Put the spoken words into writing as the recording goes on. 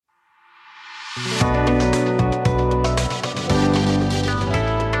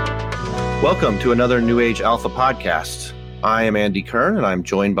Welcome to another New Age Alpha podcast. I am Andy Kern, and I'm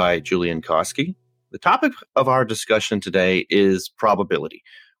joined by Julian Koski. The topic of our discussion today is probability.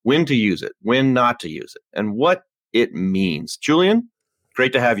 When to use it, when not to use it, and what it means. Julian,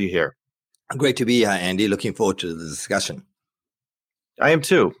 great to have you here. Great to be here, Andy. Looking forward to the discussion. I am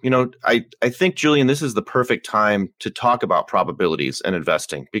too. I think, Julian, this is the perfect time to talk about probabilities and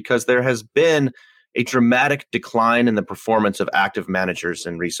investing because there has been a dramatic decline in the performance of active managers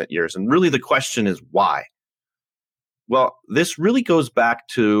in recent years. And really the question is why? Well, this really goes back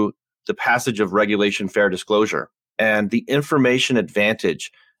to the passage of Regulation Fair Disclosure and the information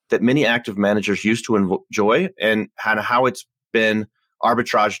advantage that many active managers used to enjoy and how it's been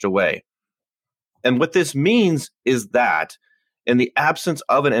arbitraged away. And what this means is that in the absence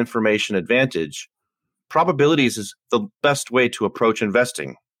of an information advantage, probabilities is the best way to approach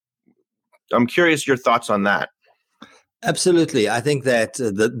investing. I'm curious your thoughts on that. Absolutely. I think that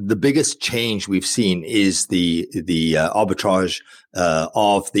the biggest change we've seen is the arbitrage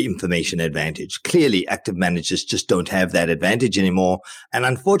of the information advantage. Clearly, active managers just don't have that advantage anymore. And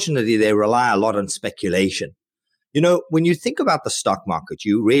unfortunately, they rely a lot on speculation. When you think about the stock market,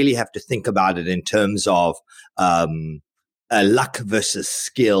 you really have to think about it in terms of a luck versus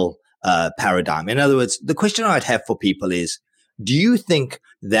skill paradigm. In other words, the question I'd have for people is, do you think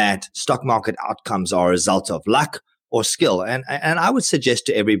that stock market outcomes are a result of luck or skill? And I would suggest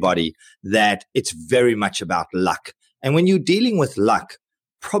to everybody that it's very much about luck. And when you're dealing with luck,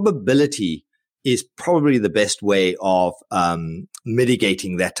 probability is probably the best way of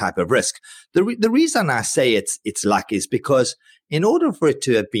mitigating that type of risk. The reason I say it's luck is because in order for it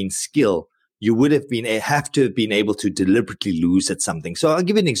to have been skill, you would have to have been able to deliberately lose at something. So I'll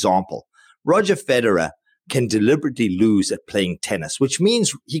give you an example. Roger Federer can deliberately lose at playing tennis, which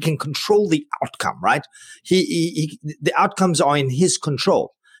means he can control the outcome, right? The outcomes are in his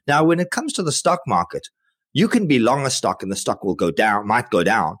control. Now, when it comes to the stock market, you can be long a stock and the stock might go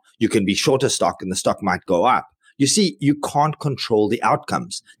down. You can be short a stock and the stock might go up. You see, you can't control the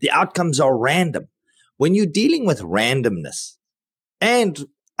outcomes. The outcomes are random. When you're dealing with randomness and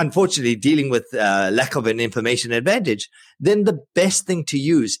unfortunately dealing with lack of an information advantage, then the best thing to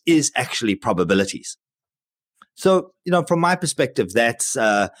use is actually probabilities. So, from my perspective, that's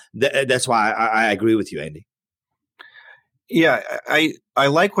why I agree with you, Andy. Yeah, I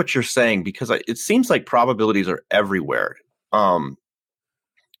like what you're saying because it seems like probabilities are everywhere.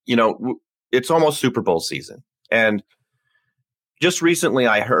 It's almost Super Bowl season. And just recently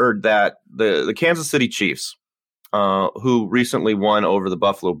I heard that the Kansas City Chiefs, who recently won over the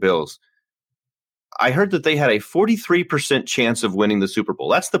Buffalo Bills, I heard that they had a 43% chance of winning the Super Bowl.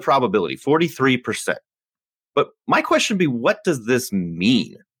 That's the probability, 43%. But my question would be, what does this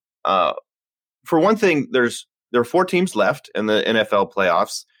mean? For one thing, there are 4 teams left in the NFL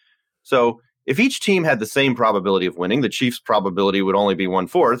playoffs. So if each team had the same probability of winning, the Chiefs' probability would only be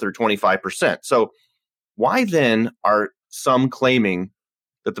 1/4 or 25%. So why then are some claiming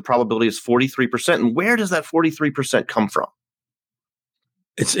that the probability is 43%? And where does that 43% come from?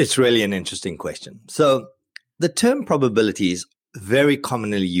 It's really an interesting question. So the term probability is very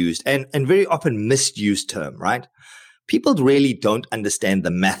commonly used and very often misused term, right? People really don't understand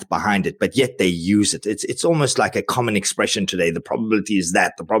the math behind it, but yet they use it. It's almost like a common expression today. The probability is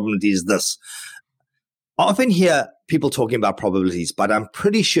that, the probability is this. I often hear people talking about probabilities, but I'm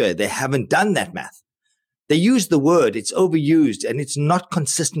pretty sure they haven't done that math. They use the word, it's overused, and it's not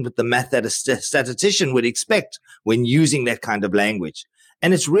consistent with the math that a statistician would expect when using that kind of language.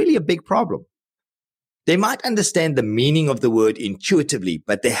 And it's really a big problem. They might understand the meaning of the word intuitively,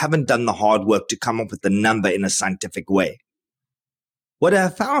 but they haven't done the hard work to come up with the number in a scientific way. What I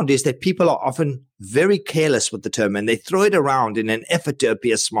have found is that people are often very careless with the term and they throw it around in an effort to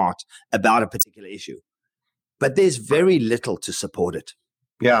appear smart about a particular issue. But there's very little to support it.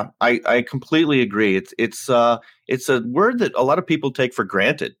 Yeah, I completely agree. It's a word that a lot of people take for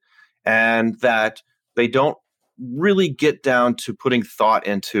granted and that they don't really get down to putting thought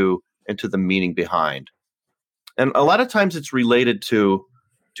into the meaning behind. And a lot of times it's related to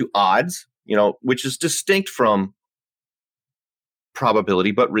odds, which is distinct from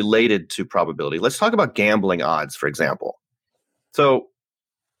probability, but related to probability. Let's talk about gambling odds, for example. So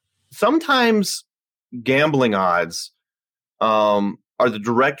sometimes gambling odds are the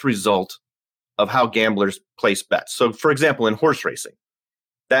direct result of how gamblers place bets. So, for example, in horse racing,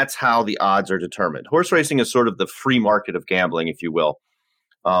 that's how the odds are determined. Horse racing is sort of the free market of gambling, if you will.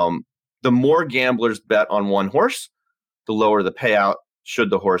 The more gamblers bet on one horse, the lower the payout should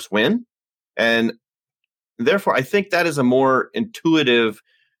the horse win. And therefore, I think that is a more intuitive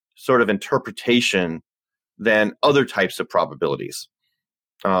sort of interpretation than other types of probabilities.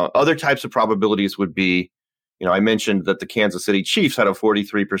 Other types of probabilities would be, I mentioned that the Kansas City Chiefs had a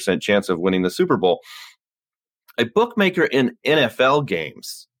 43% chance of winning the Super Bowl. A bookmaker in NFL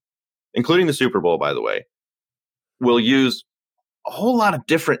games, including the Super Bowl, by the way, will use a whole lot of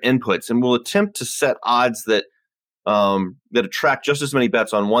different inputs and will attempt to set odds that attract just as many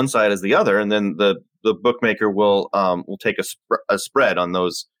bets on one side as the other, and then the bookmaker will take a spread on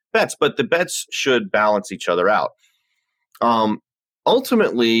those bets. But the bets should balance each other out.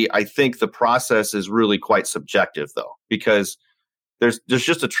 Ultimately, I think the process is really quite subjective, though, because there's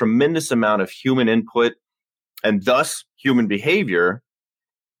just a tremendous amount of human input and thus human behavior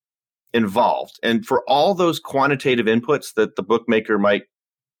involved. And for all those quantitative inputs that the bookmaker might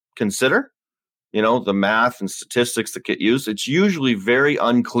consider, the math and statistics that get used, it's usually very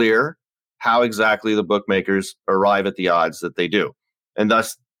unclear how exactly the bookmakers arrive at the odds that they do, and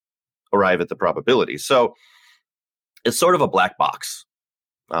thus arrive at the probabilities. So it's sort of a black box.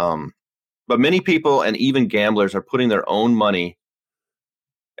 But many people and even gamblers are putting their own money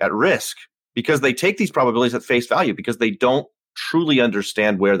at risk because they take these probabilities at face value because they don't truly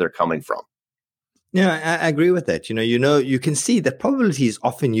understand where they're coming from. Yeah, I agree with that. You can see that probability is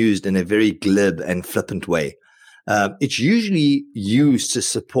often used in a very glib and flippant way. It's usually used to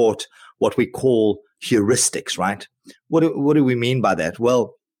support what we call heuristics, right? What do we mean by that?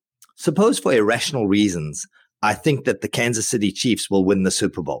 Well, suppose for irrational reasons, I think that the Kansas City Chiefs will win the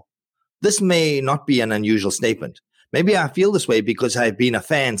Super Bowl. This may not be an unusual statement. Maybe I feel this way because I've been a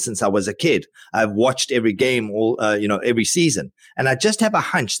fan since I was a kid. I've watched every game, every season, and I just have a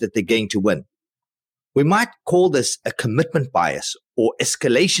hunch that they're going to win. We might call this a commitment bias or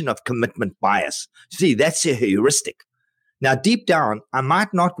escalation of commitment bias. See, that's a heuristic. Now, deep down, I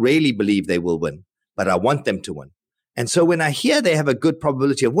might not really believe they will win, but I want them to win. And so when I hear they have a good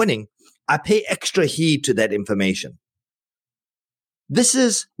probability of winning, I pay extra heed to that information. This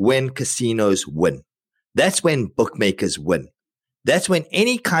is when casinos win. That's when bookmakers win. That's when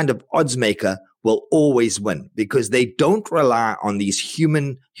any kind of odds maker will always win because they don't rely on these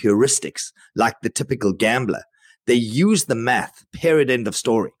human heuristics like the typical gambler. They use the math, period, end of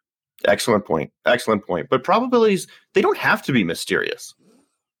story. Excellent point. But probabilities, they don't have to be mysterious.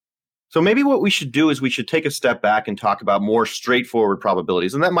 So maybe what we should do is we should take a step back and talk about more straightforward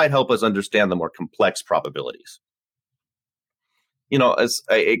probabilities, and that might help us understand the more complex probabilities. As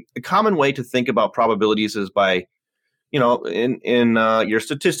a common way to think about probabilities is by, in your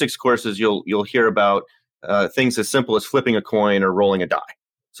statistics courses, you'll hear about things as simple as flipping a coin or rolling a die.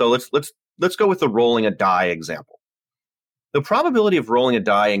 So let's go with the rolling a die example. The probability of rolling a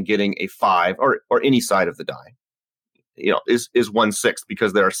die and getting a 5 or any side of the die, is 1/6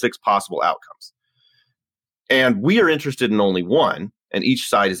 because there are 6 possible outcomes. And we are interested in only one, and each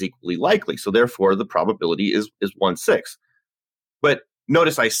side is equally likely. So therefore, the probability is 1/6. But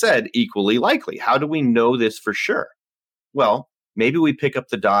notice I said equally likely. How do we know this for sure? Well, maybe we pick up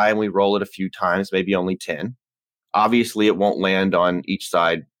the die and we roll it a few times, maybe only 10. Obviously, it won't land on each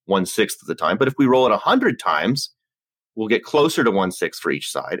side 1/6 of the time. But if we roll it 100 times, we'll get closer to 1/6 for each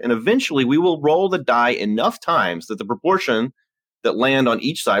side. And eventually, we will roll the die enough times that the proportion that land on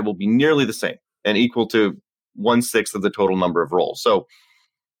each side will be nearly the same and equal to 1/6 of the total number of rolls. So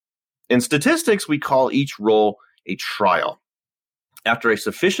in statistics, we call each roll a trial. After a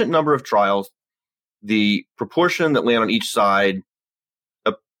sufficient number of trials, the proportion that land on each side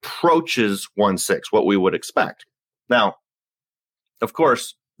approaches 1/6, what we would expect. Now, of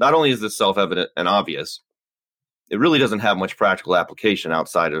course, not only is this self-evident and obvious, it really doesn't have much practical application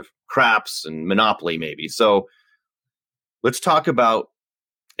outside of craps and Monopoly, maybe. So let's talk about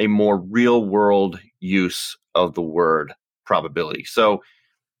a more real-world use of the word probability. So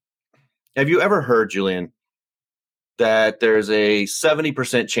have you ever heard, Julian, that there's a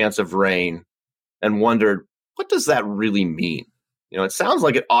 70% chance of rain and wondered, what does that really mean? It sounds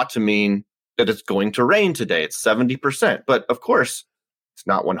like it ought to mean that it's going to rain today. It's 70%. But of course, it's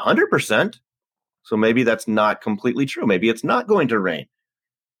not 100%. So maybe that's not completely true. Maybe it's not going to rain.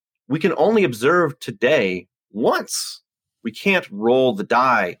 We can only observe today once. We can't roll the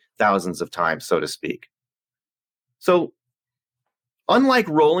die thousands of times, so to speak. So unlike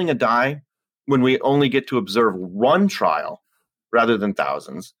rolling a die, when we only get to observe one trial rather than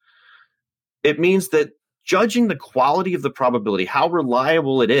thousands, it means that judging the quality of the probability, how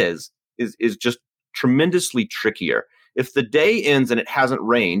reliable it is just tremendously trickier. If the day ends and it hasn't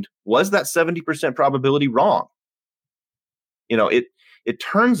rained, was that 70% probability wrong? It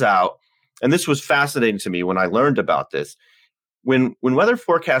turns out, and this was fascinating to me when I learned about this, when weather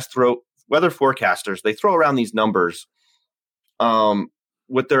forecasters, they throw around these numbers,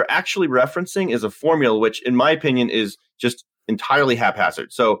 what they're actually referencing is a formula, which in my opinion is just entirely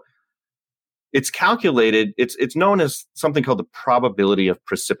haphazard. So it's calculated, it's known as something called the probability of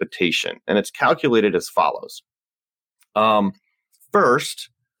precipitation, and it's calculated as follows. First,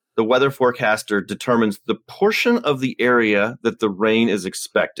 the weather forecaster determines the portion of the area that the rain is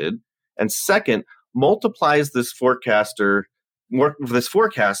expected, and second, multiplies this forecast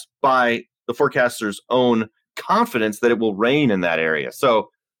by the forecaster's own confidence that it will rain in that area. So,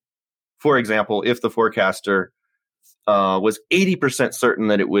 for example, if the forecaster was 80% certain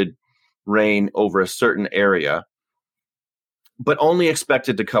that it would rain over a certain area, but only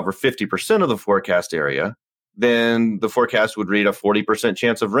expected to cover 50% of the forecast area, then the forecast would read a 40%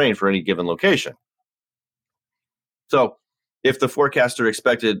 chance of rain for any given location. So if the forecaster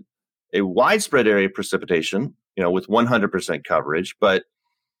expected a widespread area of precipitation, with 100% coverage, but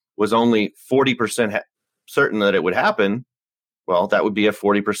was only 40% certain that it would happen, well, that would be a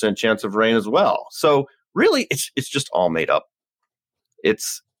 40% chance of rain as well. So really, it's just all made up.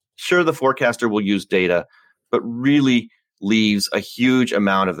 It's sure the forecaster will use data, but really leaves a huge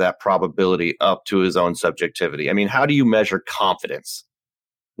amount of that probability up to his own subjectivity. I mean, how do you measure confidence?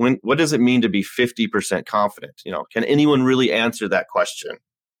 What does it mean to be 50% confident? Can anyone really answer that question?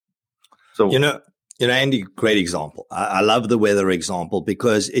 So, Andy, great example. I love the weather example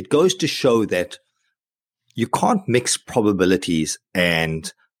because it goes to show that you can't mix probabilities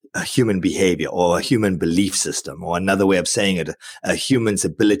and a human behavior or a human belief system, or another way of saying it, a human's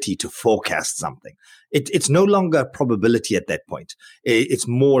ability to forecast something. It's no longer a probability at that point. It's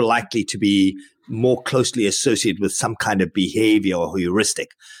more likely to be more closely associated with some kind of behavior or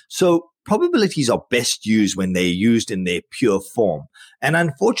heuristic. So probabilities are best used when they're used in their pure form. And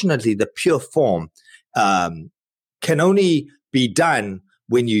unfortunately, the pure form can only be done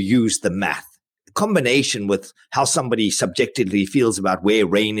when you use the math. Combination with how somebody subjectively feels about where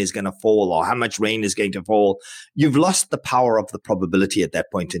rain is going to fall or how much rain is going to fall, you've lost the power of the probability at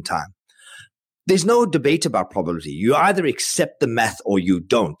that point in time. There's no debate about probability. You either accept the math or you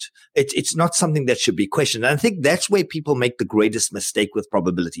don't. It's not something that should be questioned. And I think that's where people make the greatest mistake with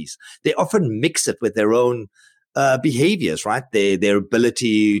probabilities. They often mix it with their own behaviors, right? Their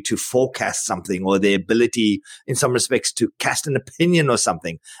ability to forecast something, or their ability in some respects to cast an opinion or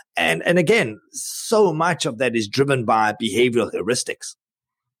something. And again, so much of that is driven by behavioral heuristics.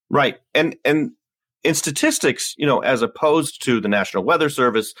 Right. And in statistics, as opposed to the National Weather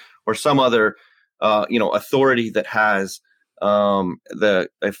Service or some other authority that has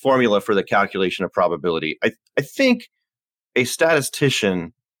a formula for the calculation of probability, I think a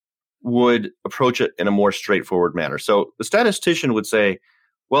statistician would approach it in a more straightforward manner. So the statistician would say,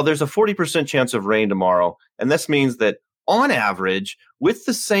 well, there's a 40% chance of rain tomorrow. And this means that on average, with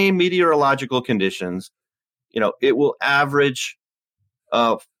the same meteorological conditions, it will average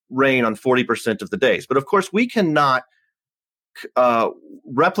rain on 40% of the days. But of course, we cannot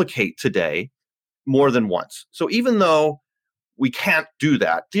replicate today more than once. So even though we can't do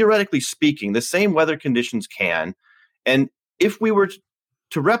that, theoretically speaking, the same weather conditions can. And if we were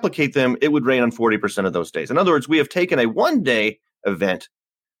to replicate them, it would rain on 40% of those days. In other words, we have taken a one-day event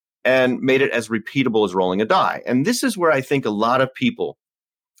and made it as repeatable as rolling a die. And this is where I think a lot of people,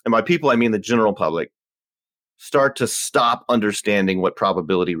 and by people I mean the general public, start to stop understanding what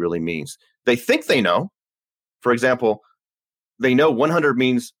probability really means. They think they know. For example, they know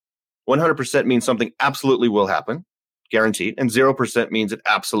 100% means something absolutely will happen, guaranteed, and 0% means it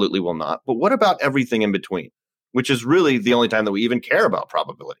absolutely will not. But what about everything in between? Which is really the only time that we even care about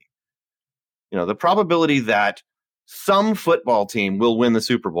probability. The probability that some football team will win the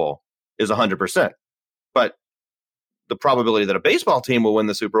Super Bowl is 100%. But the probability that a baseball team will win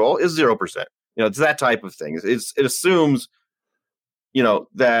the Super Bowl is 0%. It's that type of thing. It assumes,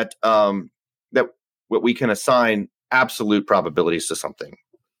 that that what we can assign absolute probabilities to something.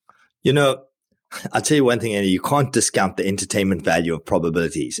 I'll tell you one thing, Andy, you can't discount the entertainment value of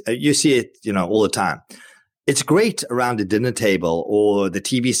probabilities. You see it, all the time. It's great around a dinner table or the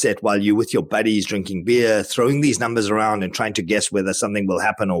TV set while you're with your buddies drinking beer, throwing these numbers around and trying to guess whether something will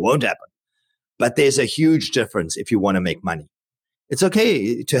happen or won't happen. But there's a huge difference if you want to make money. It's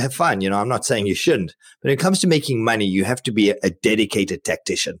okay to have fun. I'm not saying you shouldn't. But when it comes to making money, you have to be a dedicated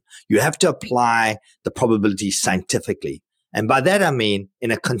tactician. You have to apply the probability scientifically. And by that, I mean in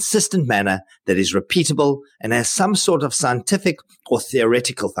a consistent manner that is repeatable and has some sort of scientific or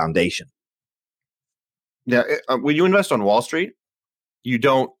theoretical foundation. Yeah, when you invest on Wall Street, you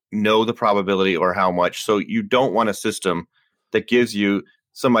don't know the probability or how much. So you don't want a system that gives you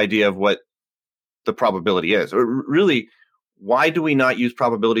some idea of what the probability is. Or really, why do we not use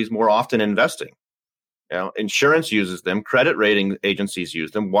probabilities more often in investing? Insurance uses them, credit rating agencies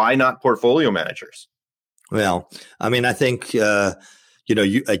use them. Why not portfolio managers? Well, I mean, I think, how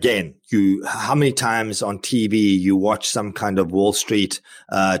many times on TV you watch some kind of Wall Street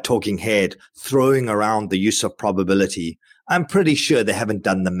talking head throwing around the use of probability? I'm pretty sure they haven't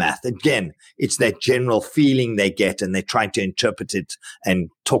done the math. Again, it's that general feeling they get, and they're trying to interpret it and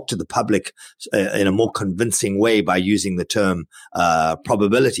talk to the public in a more convincing way by using the term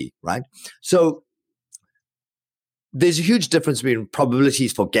probability, right? So there's a huge difference between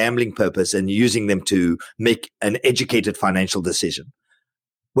probabilities for gambling purpose and using them to make an educated financial decision.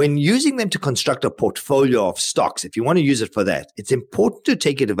 When using them to construct a portfolio of stocks, if you want to use it for that, it's important to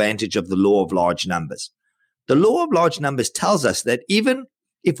take advantage of the law of large numbers. The law of large numbers tells us that even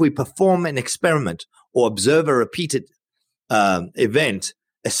if we perform an experiment or observe a repeated event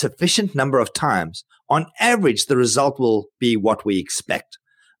a sufficient number of times, on average, the result will be what we expect,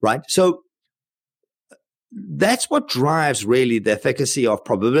 right? So that's what drives really the efficacy of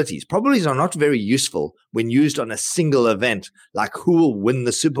probabilities. Probabilities are not very useful when used on a single event, like who will win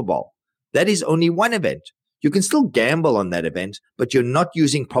the Super Bowl. That is only one event. You can still gamble on that event, but you're not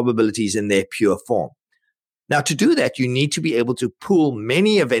using probabilities in their pure form. Now, to do that, you need to be able to pool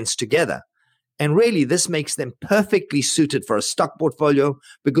many events together. And really, this makes them perfectly suited for a stock portfolio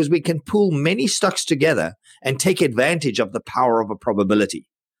because we can pool many stocks together and take advantage of the power of a probability.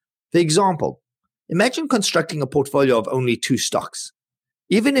 For example, imagine constructing a portfolio of only 2 stocks.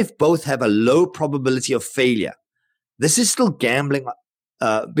 Even if both have a low probability of failure, this is still gambling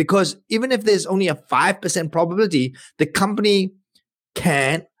because even if there's only a 5% probability, the company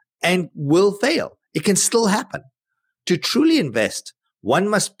can and will fail. It can still happen. To truly invest, one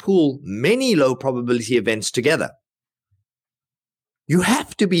must pool many low probability events together. You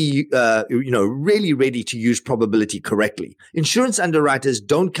have to be, really ready to use probability correctly. Insurance underwriters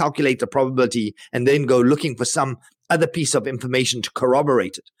don't calculate the probability and then go looking for some other piece of information to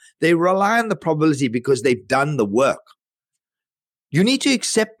corroborate it. They rely on the probability because they've done the work. You need to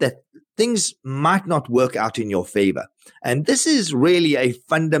accept that things might not work out in your favor. And this is really a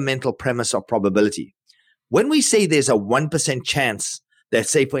fundamental premise of probability. When we say there's a 1% chance that,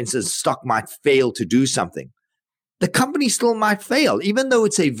 say, for instance, stock might fail to do something, the company still might fail. Even though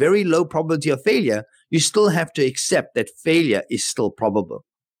it's a very low probability of failure, you still have to accept that failure is still probable.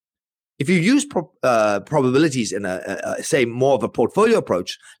 If you use probabilities in say, more of a portfolio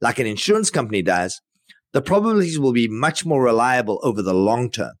approach, like an insurance company does, the probabilities will be much more reliable over the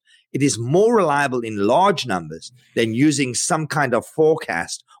long term. It is more reliable in large numbers than using some kind of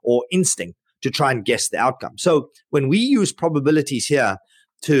forecast or instinct to try and guess the outcome. So when we use probabilities here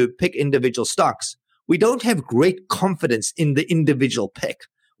to pick individual stocks, we don't have great confidence in the individual pick.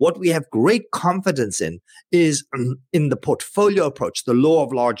 What we have great confidence in is in the portfolio approach, the law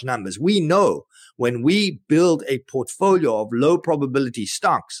of large numbers. We know when we build a portfolio of low probability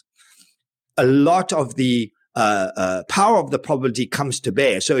stocks, a lot of the power of the probability comes to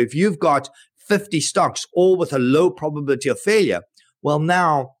bear. So if you've got 50 stocks, all with a low probability of failure, well,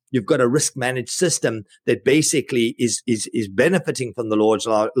 now you've got a risk managed system that basically is benefiting from the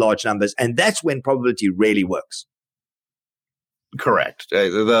large numbers. And that's when probability really works. Correct.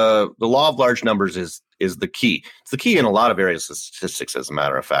 The law of large numbers is the key. It's the key in a lot of areas of statistics, as a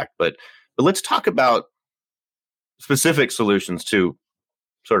matter of fact. But let's talk about specific solutions to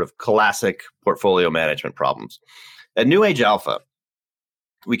sort of classic portfolio management problems. At New Age Alpha,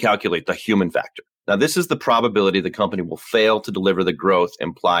 we calculate the human factor. Now, this is the probability the company will fail to deliver the growth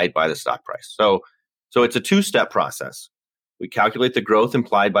implied by the stock price. So it's a 2-step process. We calculate the growth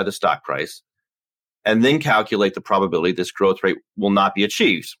implied by the stock price, and then calculate the probability this growth rate will not be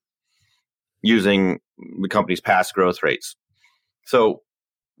achieved using the company's past growth rates. So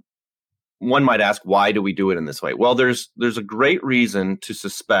one might ask, why do we do it in this way? Well, there's a great reason to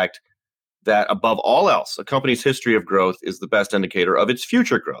suspect that above all else, a company's history of growth is the best indicator of its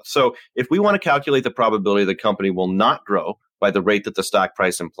future growth. So if we want to calculate the probability the company will not grow by the rate that the stock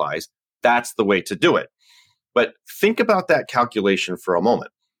price implies, that's the way to do it. But think about that calculation for a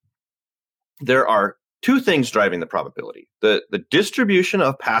moment. There are 2 things driving the probability: the distribution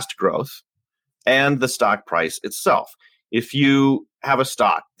of past growth and the stock price itself. If you have a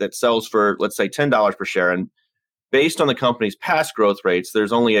stock that sells for, let's say, $10 per share, and based on the company's past growth rates,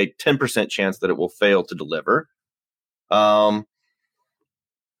 there's only a 10% chance that it will fail to deliver. That's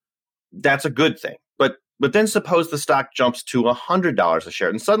a good thing. But then suppose the stock jumps to $100 a share,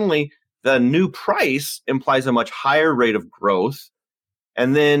 and suddenly the new price implies a much higher rate of growth.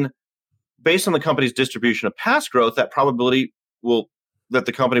 And then based on the company's distribution of past growth, that probability that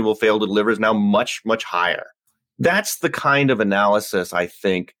the company will fail to deliver is now much, much higher. That's the kind of analysis I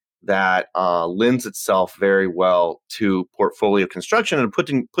think that lends itself very well to portfolio construction and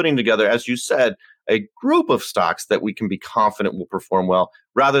putting together, as you said, a group of stocks that we can be confident will perform well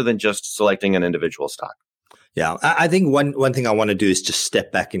rather than just selecting an individual stock. Yeah, I think one thing I want to do is just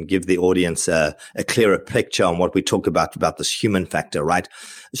step back and give the audience a clearer picture on what we talk about this human factor, right?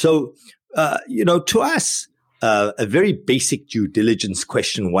 So, to us, a very basic due diligence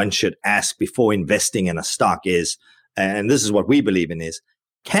question one should ask before investing in a stock is, and this is what we believe in, is,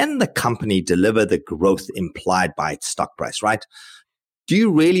 can the company deliver the growth implied by its stock price, right? Do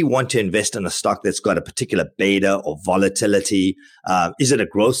you really want to invest in a stock that's got a particular beta or volatility? Is it a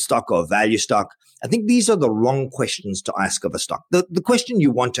growth stock or a value stock? I think these are the wrong questions to ask of a stock. The question you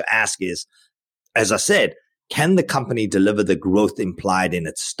want to ask is, as I said, can the company deliver the growth implied in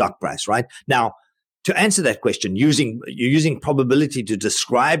its stock price, right? Now, to answer that question, using probability to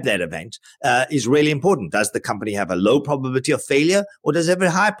describe that event is really important. Does the company have a low probability of failure, or does it have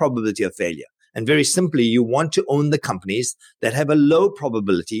a high probability of failure? And very simply, you want to own the companies that have a low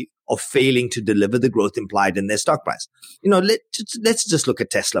probability of failing to deliver the growth implied in their stock price. Let's just look at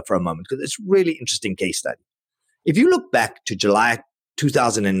Tesla for a moment, because it's a really interesting case study. If you look back to July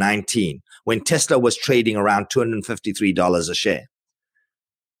 2019, when Tesla was trading around $253 a share,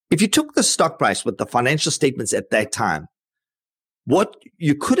 if you took the stock price with the financial statements at that time, what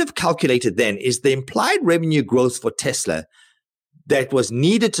you could have calculated then is the implied revenue growth for Tesla that was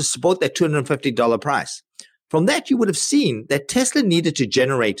needed to support that $250 price. From that, you would have seen that Tesla needed to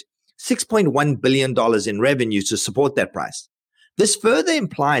generate $6.1 billion in revenue to support that price. This further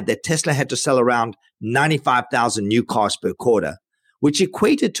implied that Tesla had to sell around 95,000 new cars per quarter, which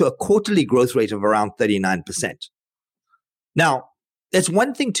equated to a quarterly growth rate of around 39%. Now, there's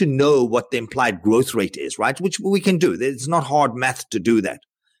one thing to know what the implied growth rate is, right? Which we can do. It's not hard math to do that.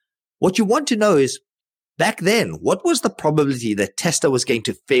 What you want to know is, back then, what was the probability that Tesla was going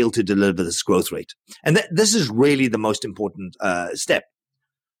to fail to deliver this growth rate? And this is really the most important step.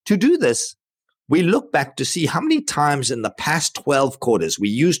 To do this, we look back to see how many times in the past 12 quarters, we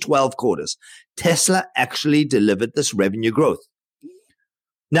used 12 quarters, Tesla actually delivered this revenue growth.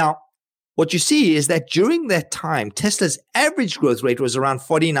 Now, what you see is that during that time, Tesla's average growth rate was around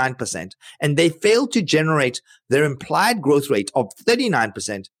 49%, and they failed to generate their implied growth rate of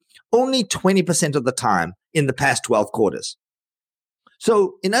 39% only 20% of the time in the past 12 quarters.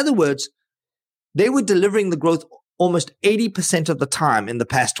 So, in other words, they were delivering the growth almost 80% of the time in the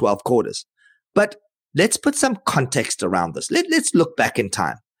past 12 quarters. But let's put some context around this. Let's look back in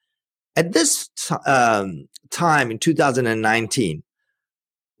time. At this time in 2019,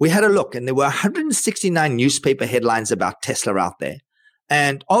 we had a look, and there were 169 newspaper headlines about Tesla out there.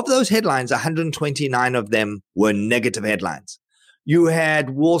 And of those headlines, 129 of them were negative headlines. You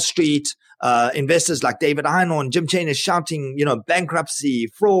had Wall Street investors like David Einhorn, Jim Chanos shouting, bankruptcy,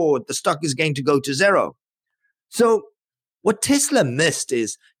 fraud, the stock is going to go to zero. So what Tesla missed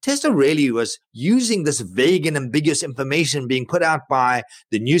is Tesla really was using this vague and ambiguous information being put out by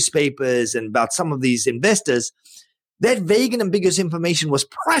the newspapers and about some of these investors. That vague and ambiguous information was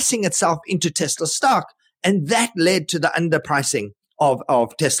pricing itself into Tesla stock, and that led to the underpricing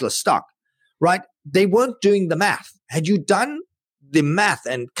of Tesla stock, right? They weren't doing the math. Had you done the math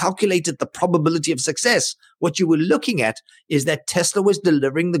and calculated the probability of success, what you were looking at is that Tesla was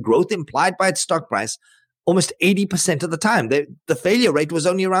delivering the growth implied by its stock price almost 80% of the time. The failure rate was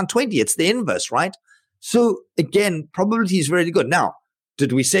only around 20. It's the inverse, right? So again, probability is really good. Now,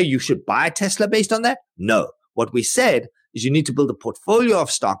 did we say you should buy Tesla based on that? No. What we said is you need to build a portfolio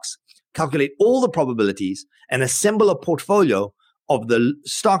of stocks, calculate all the probabilities, and assemble a portfolio of the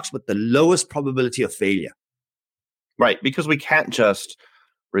stocks with the lowest probability of failure. Right, because we can't just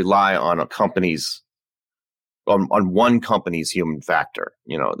rely on a company's on one company's human factor.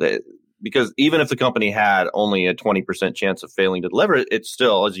 Because even if the company had only a 20% chance of failing to deliver, it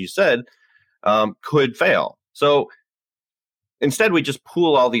still, as you said, could fail. So instead, we just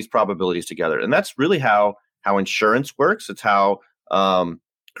pool all these probabilities together, and that's really how insurance works. It's how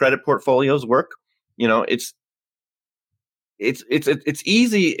credit portfolios work. It's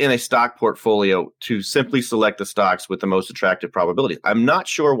easy in a stock portfolio to simply select the stocks with the most attractive probabilities. I'm not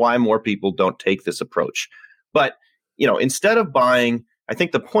sure why more people don't take this approach. But, instead of buying, I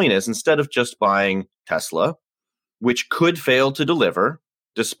think the point is, instead of just buying Tesla, which could fail to deliver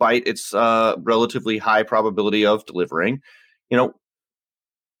despite its relatively high probability of delivering,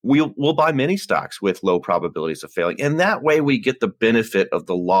 we'll buy many stocks with low probabilities of failing. And that way we get the benefit of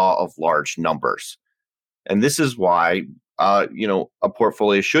the law of large numbers. And this is why a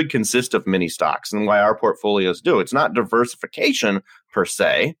portfolio should consist of many stocks, and why our portfolios do. It's not diversification per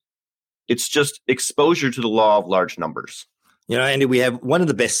se. It's just exposure to the law of large numbers. Andy, we have one of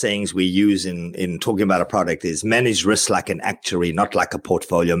the best sayings we use in talking about a product is manage risk like an actuary, not like a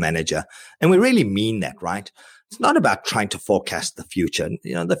portfolio manager. And we really mean that, right? It's not about trying to forecast the future.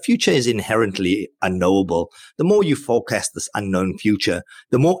 The future is inherently unknowable. The more you forecast this unknown future,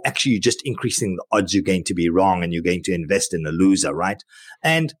 the more actually you're just increasing the odds you're going to be wrong and you're going to invest in a loser, right?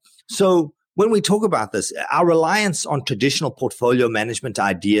 And so when we talk about this, our reliance on traditional portfolio management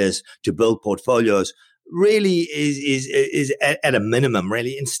ideas to build portfolios really is at a minimum,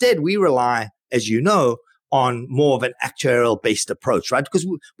 really. Instead, we rely, as you know, on more of an actuarial-based approach, right? Because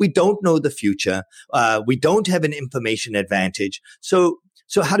we don't know the future. We don't have an information advantage. So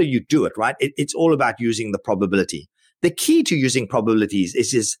how do you do it, right? It's all about using the probability. The key to using probabilities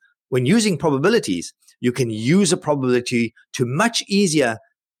is when using probabilities, you can use a probability to much easier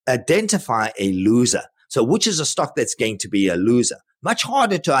identify a loser. So which is a stock that's going to be a loser? Much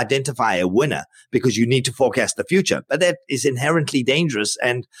harder to identify a winner because you need to forecast the future. But that is inherently dangerous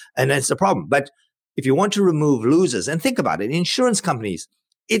and that's the problem. But if you want to remove losers, and think about it, insurance companies,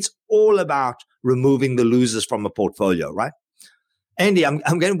 it's all about removing the losers from a portfolio, right? Andy,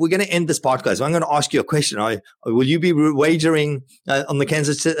 we're going to end this podcast. I'm going to ask you a question. Will you be wagering on the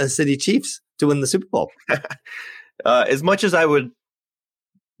Kansas City Chiefs to win the Super Bowl? As much as I would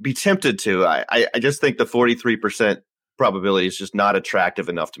be tempted to, I just think the 43% probability is just not attractive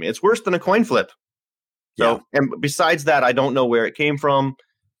enough to me. It's worse than a coin flip. So, and besides that, I don't know where it came from,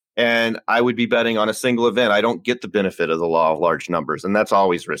 and I would be betting on a single event. I don't get the benefit of the law of large numbers, and that's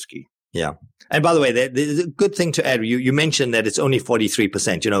always risky. Yeah. And by the way, there's a good thing to add. You mentioned that it's only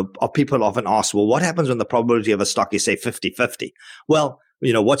 43%. People often ask, well, what happens when the probability of a stock is, say, 50-50? Well,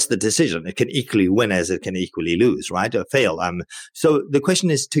 what's the decision? It can equally win as it can equally lose, right? Or fail. So the question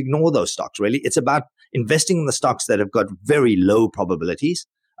is to ignore those stocks, really. It's about investing in the stocks that have got very low probabilities,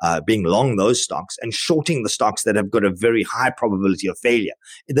 being long those stocks, and shorting the stocks that have got a very high probability of failure.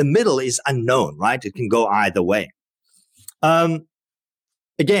 In the middle is unknown, right? It can go either way.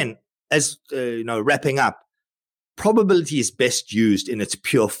 Again, as wrapping up, probability is best used in its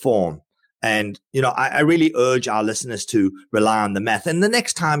pure form. And, I really urge our listeners to rely on the math. And the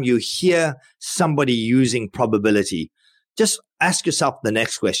next time you hear somebody using probability, just ask yourself the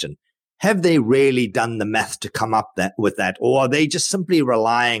next question. Have they really done the math to come up with that? Or are they just simply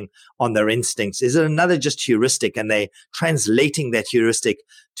relying on their instincts? Is it another just heuristic and they translating that heuristic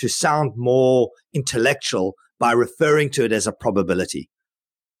to sound more intellectual by referring to it as a probability?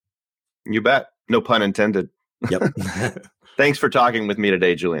 You bet. No pun intended. Yep. Thanks for talking with me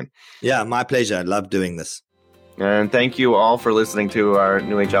today, Julian. Yeah, my pleasure. I love doing this. And thank you all for listening to our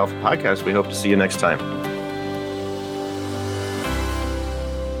New Age Alpha podcast. We hope to see you next time.